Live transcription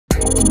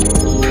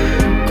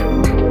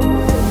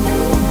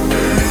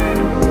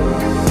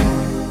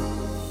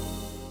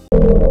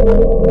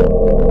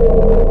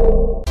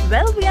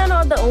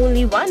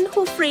only one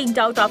who freaked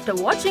out after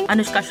watching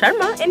Anushka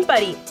Sharma in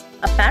Pari.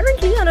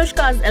 Apparently,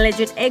 Anushka's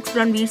alleged ex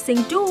Ranveer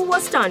Singh too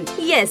was stunned.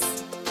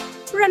 Yes.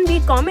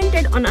 Ranveer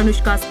commented on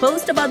Anushka's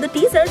post about the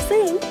teaser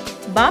saying,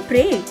 "Baap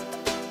re."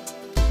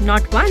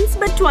 Not once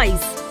but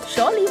twice.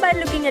 Surely by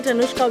looking at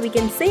Anushka we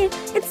can say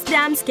it's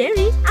damn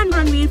scary, and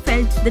Ranveer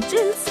felt the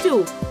chills too.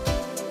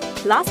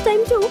 Last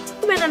time too,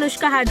 when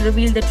Anushka had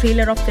revealed the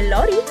trailer of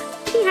Pari,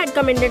 he had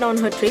commented on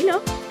her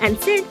trailer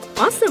and said,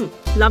 "Awesome,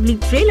 lovely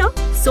trailer,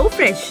 so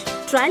fresh.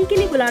 Trial ke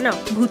liye bulana,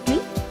 bhootni."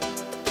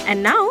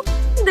 And now,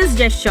 this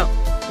gesture.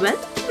 Well,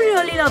 we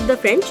really love the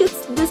friendships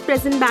this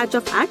present batch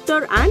of actor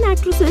and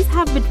actresses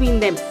have between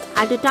them.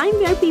 At a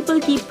time where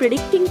people keep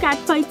predicting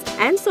catfights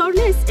and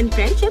soreness in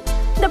friendships,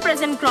 the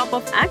present crop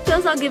of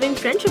actors are giving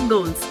friendship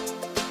goals.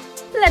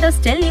 Let us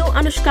tell you,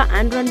 Anushka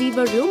and Ranveer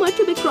were rumored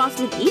to be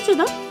crossed with each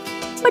other.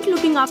 But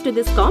looking after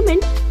this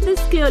comment,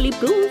 this clearly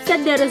proves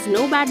that there is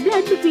no bad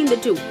blood between the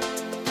two.